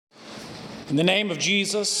In the name of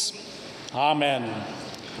Jesus, amen.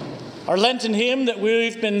 Our Lenten hymn that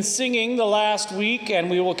we've been singing the last week and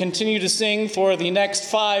we will continue to sing for the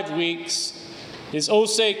next 5 weeks is O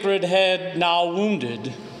Sacred Head Now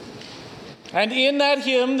Wounded. And in that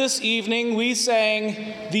hymn this evening we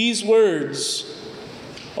sang these words,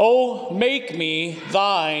 "Oh, make me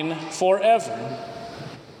thine forever."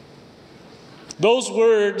 Those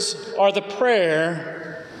words are the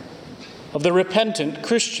prayer of the repentant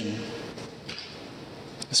Christian,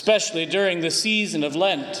 especially during the season of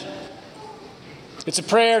Lent. It's a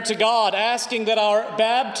prayer to God asking that our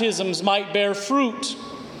baptisms might bear fruit.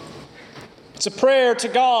 It's a prayer to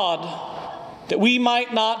God that we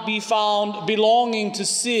might not be found belonging to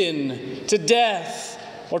sin, to death,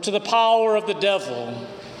 or to the power of the devil.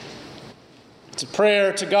 It's a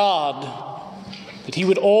prayer to God that He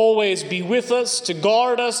would always be with us, to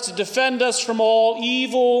guard us, to defend us from all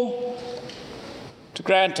evil, to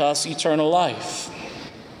grant us eternal life.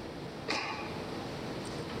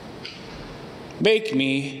 Make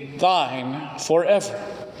me thine forever.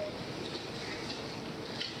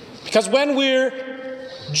 Because when we're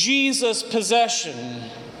Jesus' possession,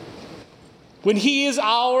 when He is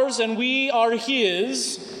ours and we are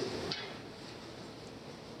His,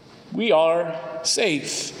 we are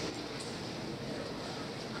safe.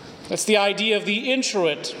 That's the idea of the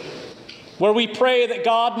introit, where we pray that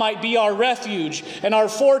God might be our refuge and our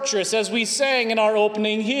fortress, as we sang in our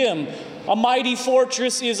opening hymn. A mighty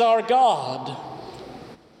fortress is our God.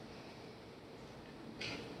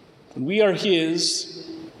 When we are His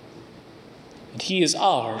and He is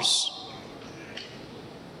ours,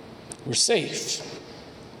 we're safe.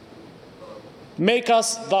 Make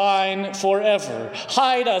us thine forever.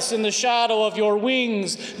 Hide us in the shadow of your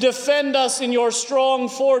wings. Defend us in your strong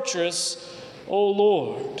fortress, O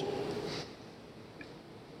Lord.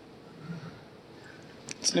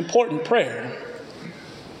 It's an important prayer,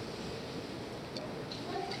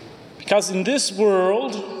 because in this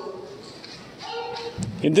world,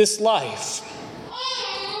 in this life,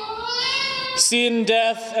 sin,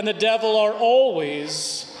 death, and the devil are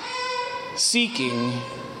always seeking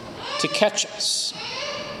to catch us.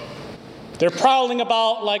 They're prowling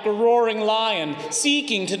about like a roaring lion,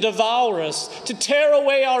 seeking to devour us, to tear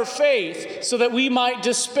away our faith so that we might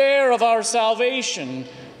despair of our salvation,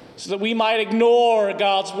 so that we might ignore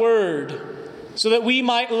God's word, so that we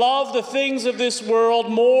might love the things of this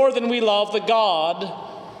world more than we love the God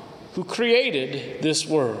who created this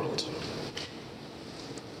world.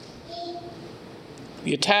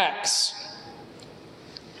 The attacks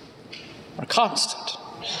are constant.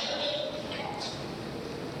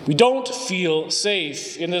 We don't feel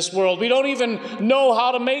safe in this world. We don't even know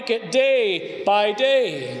how to make it day by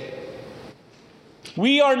day.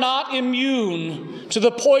 We are not immune to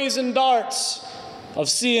the poison darts of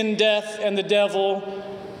sin, death, and the devil,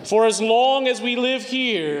 for as long as we live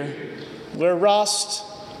here, where rust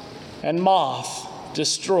and moth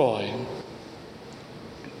destroy.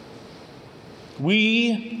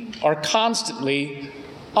 We are constantly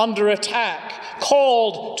under attack,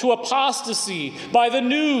 called to apostasy by the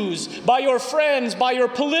news, by your friends, by your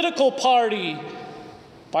political party,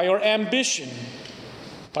 by your ambition,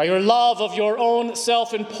 by your love of your own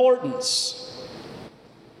self-importance,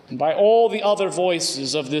 and by all the other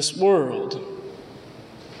voices of this world.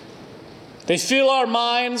 They fill our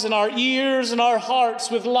minds and our ears and our hearts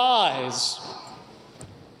with lies.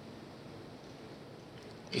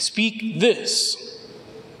 They speak this: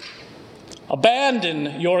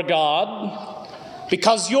 abandon your God,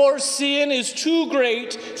 because your sin is too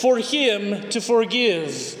great for Him to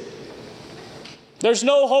forgive. There's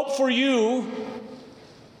no hope for you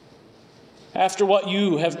after what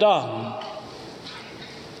you have done.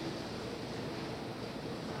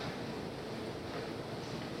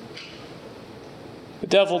 The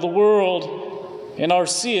devil, the world, and our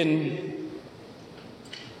sin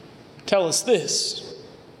tell us this: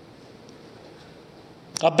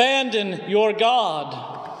 abandon your God.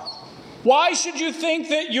 Why should you think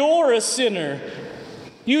that you're a sinner?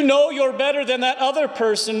 You know you're better than that other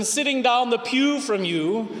person sitting down the pew from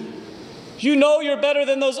you. You know you're better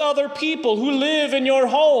than those other people who live in your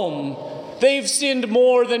home. They've sinned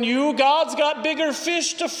more than you. God's got bigger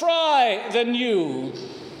fish to fry than you.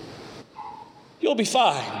 You'll be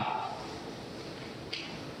fine.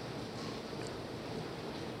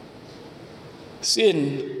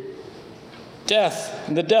 Sin, death,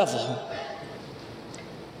 and the devil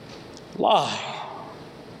lie.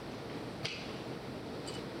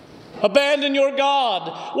 Abandon your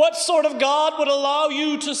God. What sort of God would allow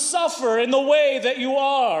you to suffer in the way that you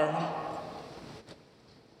are?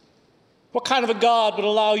 What kind of a God would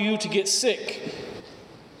allow you to get sick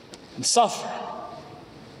and suffer.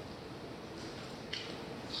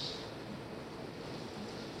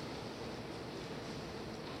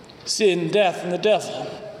 Sin, death, and the devil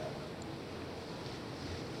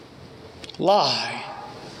lie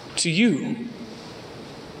to you.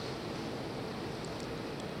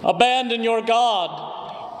 Abandon your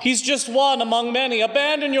God. He's just one among many.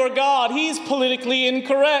 Abandon your God. He's politically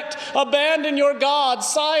incorrect. Abandon your God.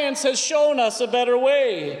 Science has shown us a better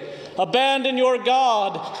way. Abandon your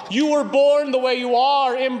God. You were born the way you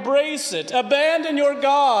are. Embrace it. Abandon your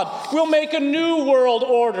God. We'll make a new world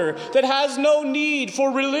order that has no need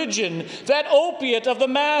for religion, that opiate of the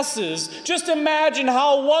masses. Just imagine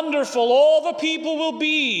how wonderful all the people will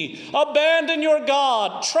be. Abandon your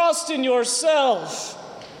God. Trust in yourself.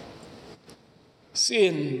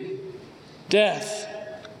 Sin, death,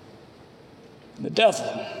 and the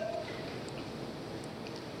devil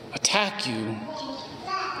attack you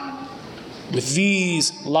with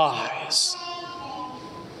these lies,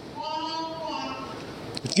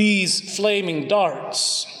 with these flaming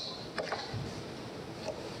darts,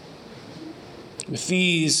 with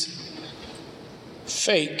these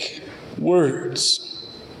fake words.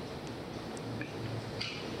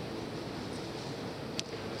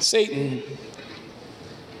 Satan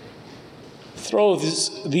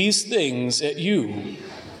throws these things at you.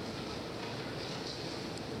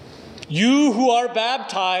 You who are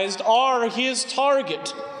baptized are his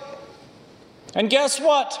target. And guess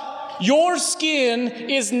what? Your skin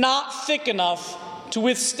is not thick enough to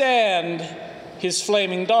withstand his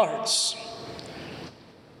flaming darts.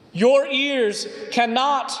 Your ears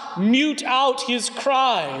cannot mute out his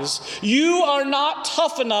cries. You are not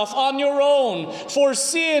tough enough on your own for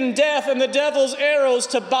sin, death, and the devil's arrows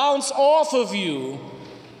to bounce off of you.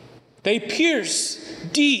 They pierce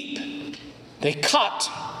deep. They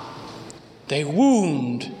cut. They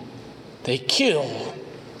wound. They kill.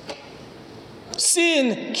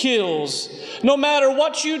 Sin kills. No matter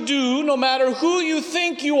what you do, no matter who you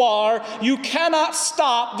think you are, you cannot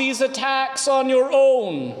stop these attacks on your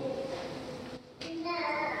own.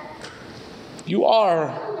 You are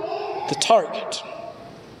the target.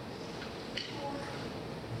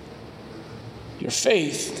 Your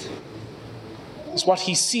faith is what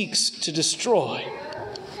he seeks to destroy.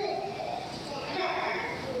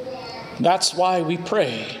 That's why we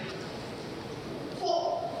pray.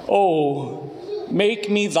 Oh,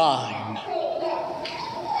 make me thine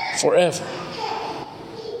forever.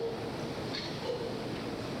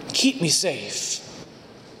 Keep me safe.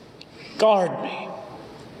 Guard me.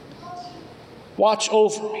 Watch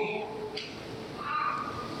over me.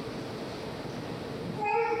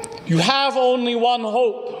 You have only one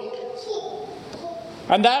hope,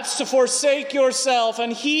 and that's to forsake yourself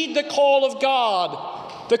and heed the call of God,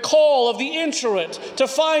 the call of the introit, to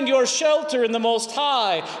find your shelter in the Most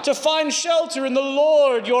High, to find shelter in the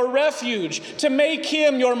Lord, your refuge, to make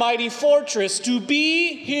him your mighty fortress, to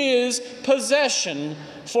be his possession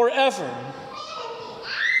forever.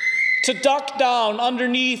 To duck down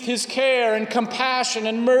underneath his care and compassion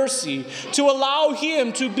and mercy, to allow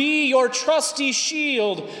him to be your trusty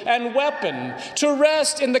shield and weapon, to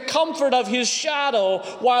rest in the comfort of his shadow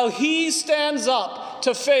while he stands up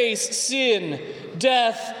to face sin,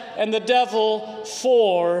 death, and the devil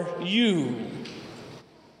for you.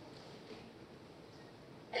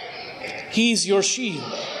 He's your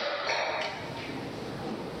shield.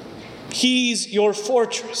 He's your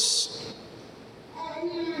fortress.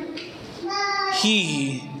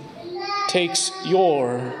 He takes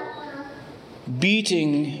your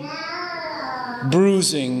beating,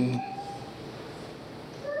 bruising,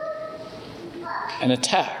 and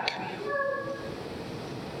attack.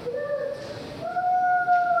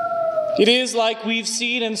 It is like we've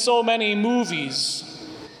seen in so many movies.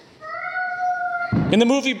 In the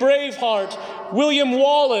movie Braveheart, William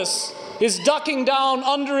Wallace is ducking down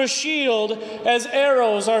under a shield as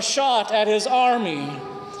arrows are shot at his army.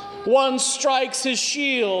 One strikes his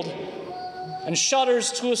shield and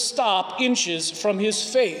shudders to a stop inches from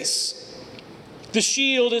his face. The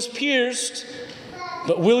shield is pierced,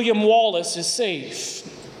 but William Wallace is safe.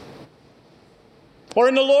 Or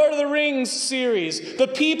in the Lord of the Rings series, the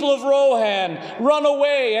people of Rohan run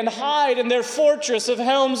away and hide in their fortress of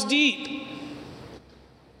Helm's Deep.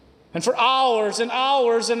 And for hours and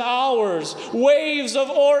hours and hours, waves of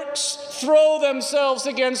orcs throw themselves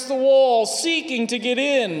against the wall, seeking to get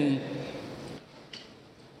in.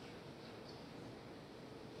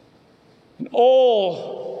 In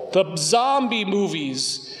all the zombie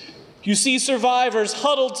movies, you see survivors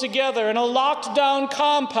huddled together in a locked-down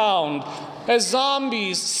compound as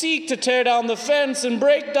zombies seek to tear down the fence and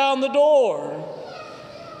break down the door.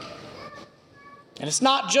 And it's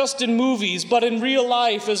not just in movies, but in real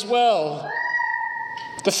life as well.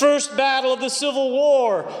 The first battle of the Civil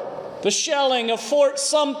War, the shelling of Fort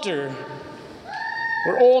Sumter,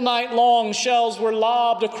 where all night long shells were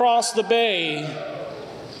lobbed across the bay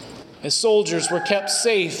as soldiers were kept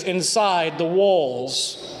safe inside the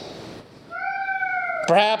walls.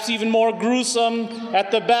 Perhaps even more gruesome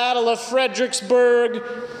at the Battle of Fredericksburg,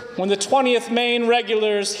 when the 20th Maine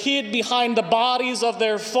regulars hid behind the bodies of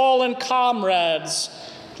their fallen comrades,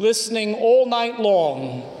 listening all night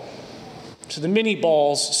long to the mini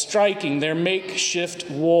balls striking their makeshift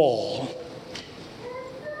wall.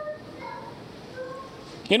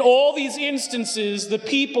 In all these instances, the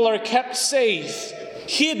people are kept safe,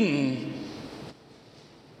 hidden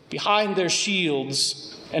behind their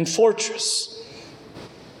shields and fortress.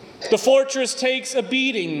 The fortress takes a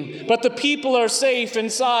beating, but the people are safe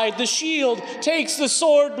inside. The shield takes the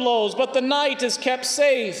sword blows, but the knight is kept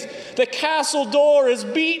safe. The castle door is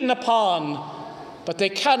beaten upon, but they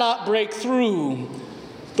cannot break through.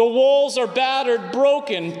 The walls are battered,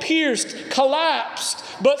 broken, pierced, collapsed,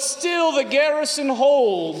 but still the garrison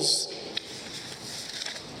holds.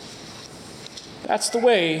 That's the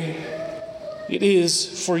way it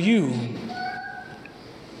is for you.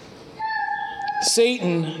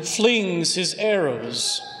 Satan flings his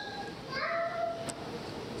arrows,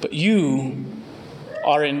 but you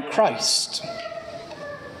are in Christ.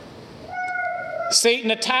 Satan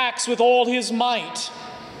attacks with all his might,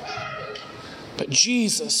 but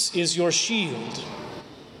Jesus is your shield.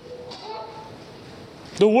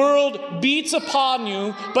 The world beats upon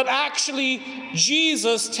you, but actually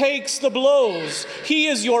Jesus takes the blows. He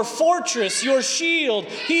is your fortress, your shield.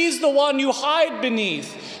 He's the one you hide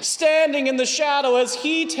beneath, standing in the shadow as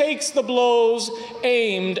he takes the blows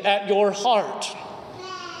aimed at your heart.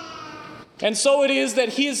 And so it is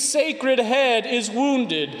that his sacred head is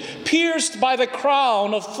wounded, pierced by the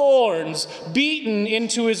crown of thorns, beaten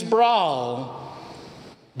into his brow.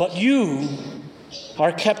 But you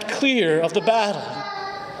are kept clear of the battle.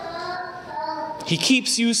 He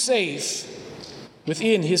keeps you safe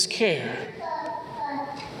within his care,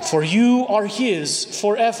 for you are his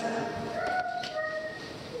forever.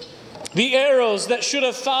 The arrows that should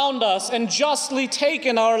have found us and justly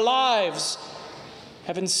taken our lives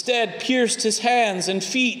have instead pierced his hands and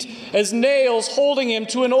feet as nails holding him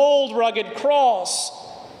to an old rugged cross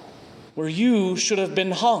where you should have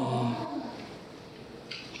been hung.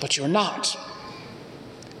 But you're not.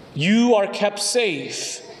 You are kept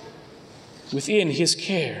safe within his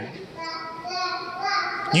care.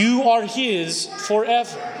 You are his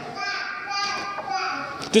forever.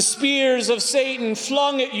 The spears of Satan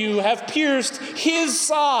flung at you have pierced his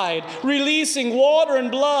side, releasing water and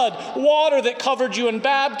blood, water that covered you in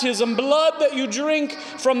baptism, blood that you drink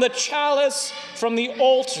from the chalice from the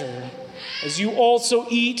altar, as you also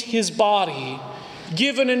eat his body,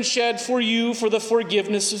 given and shed for you for the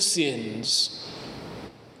forgiveness of sins.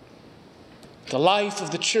 The life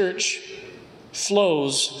of the church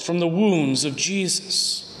flows from the wounds of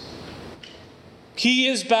Jesus. He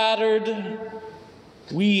is battered,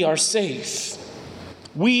 we are safe.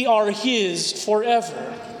 We are his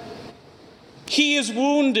forever. He is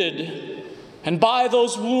wounded, and by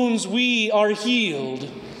those wounds we are healed.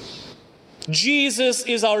 Jesus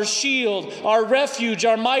is our shield, our refuge,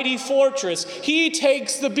 our mighty fortress. He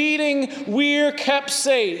takes the beating, we're kept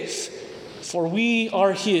safe, for we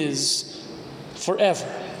are his forever.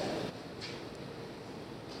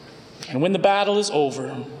 And when the battle is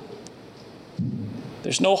over,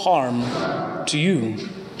 there's no harm to you.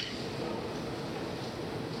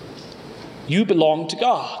 You belong to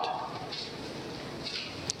God.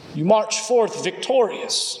 You march forth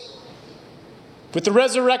victorious, with the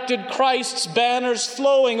resurrected Christ's banners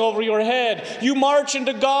flowing over your head. You march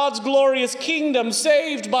into God's glorious kingdom,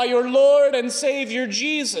 saved by your Lord and Savior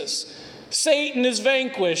Jesus. Satan is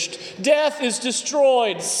vanquished, death is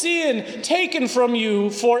destroyed, sin taken from you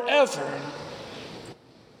forever.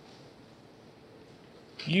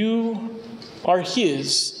 You are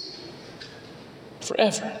his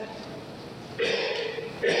forever.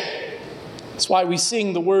 That's why we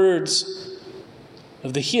sing the words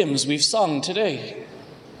of the hymns we've sung today.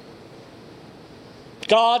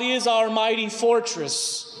 God is our mighty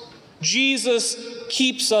fortress. Jesus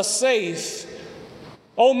keeps us safe.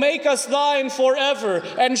 Oh, make us thine forever.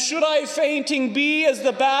 And should I fainting be as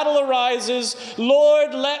the battle arises,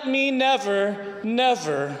 Lord, let me never,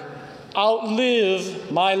 never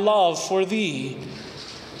outlive my love for thee.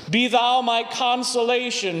 Be thou my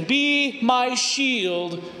consolation, be my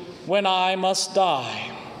shield when I must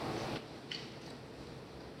die.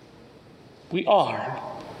 We are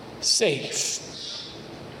safe.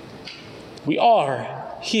 We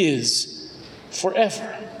are his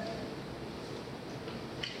forever.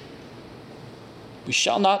 We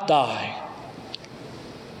shall not die,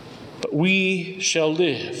 but we shall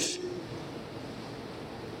live.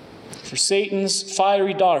 For Satan's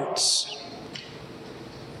fiery darts,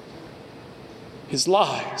 his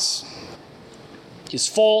lies, his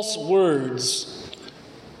false words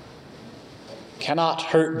cannot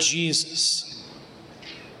hurt Jesus,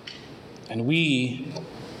 and we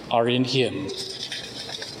are in him.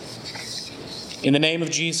 In the name of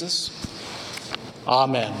Jesus,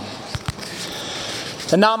 amen.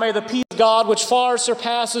 And now may the peace of God, which far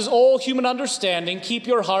surpasses all human understanding, keep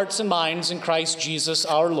your hearts and minds in Christ Jesus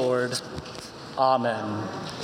our Lord. Amen.